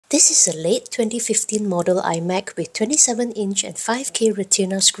This is a late 2015 model iMac with 27-inch and 5K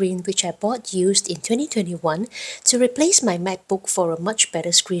Retina screen which I bought used in 2021 to replace my MacBook for a much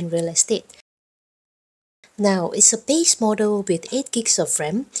better screen real estate. Now, it's a base model with 8 gigs of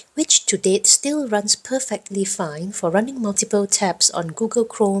RAM, which to date still runs perfectly fine for running multiple tabs on Google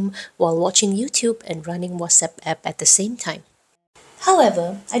Chrome while watching YouTube and running WhatsApp app at the same time.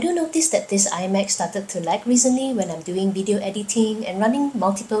 However, I do notice that this iMac started to lag recently when I'm doing video editing and running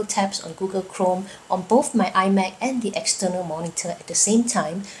multiple tabs on Google Chrome on both my iMac and the external monitor at the same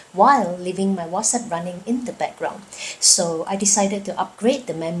time while leaving my WhatsApp running in the background. So I decided to upgrade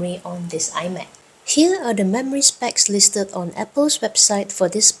the memory on this iMac. Here are the memory specs listed on Apple's website for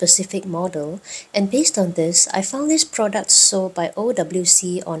this specific model, and based on this, I found this product sold by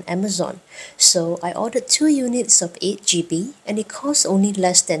OWC on Amazon. So I ordered 2 units of 8 GB and it cost only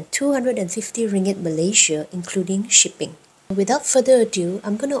less than 250 ringgit Malaysia including shipping. Without further ado,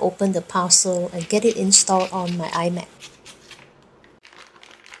 I'm gonna open the parcel and get it installed on my iMac.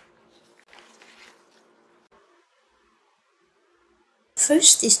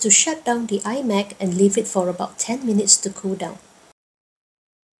 First is to shut down the iMac and leave it for about 10 minutes to cool down.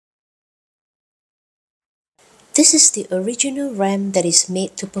 This is the original RAM that is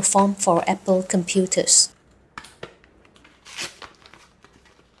made to perform for Apple computers.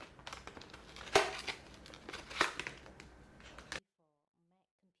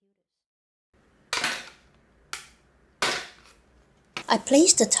 I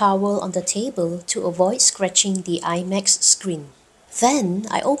placed the towel on the table to avoid scratching the iMac's screen. Then,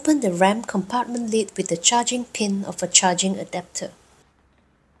 I opened the RAM compartment lid with the charging pin of a charging adapter.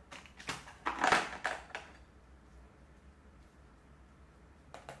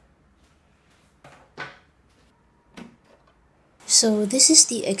 So this is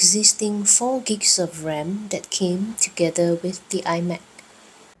the existing 4 gigs of RAM that came together with the iMac.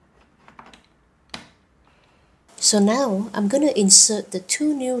 So now, I'm gonna insert the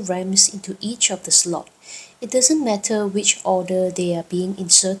 2 new RAMs into each of the slot. It doesn't matter which order they are being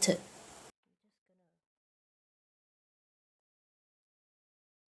inserted.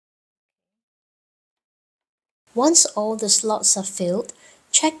 Once all the slots are filled,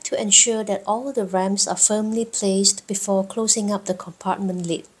 check to ensure that all the RAMs are firmly placed before closing up the compartment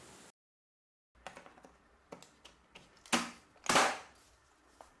lid.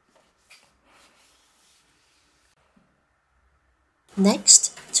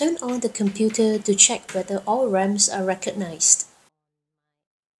 Next, turn on the computer to check whether all RAMs are recognized.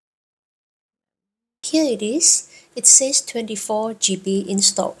 Here it is. It says 24 GB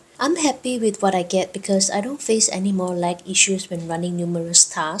installed. I'm happy with what I get because I don't face any more lag issues when running numerous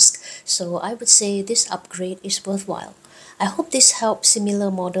tasks, so I would say this upgrade is worthwhile. I hope this helps similar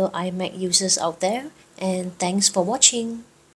model iMac users out there, and thanks for watching.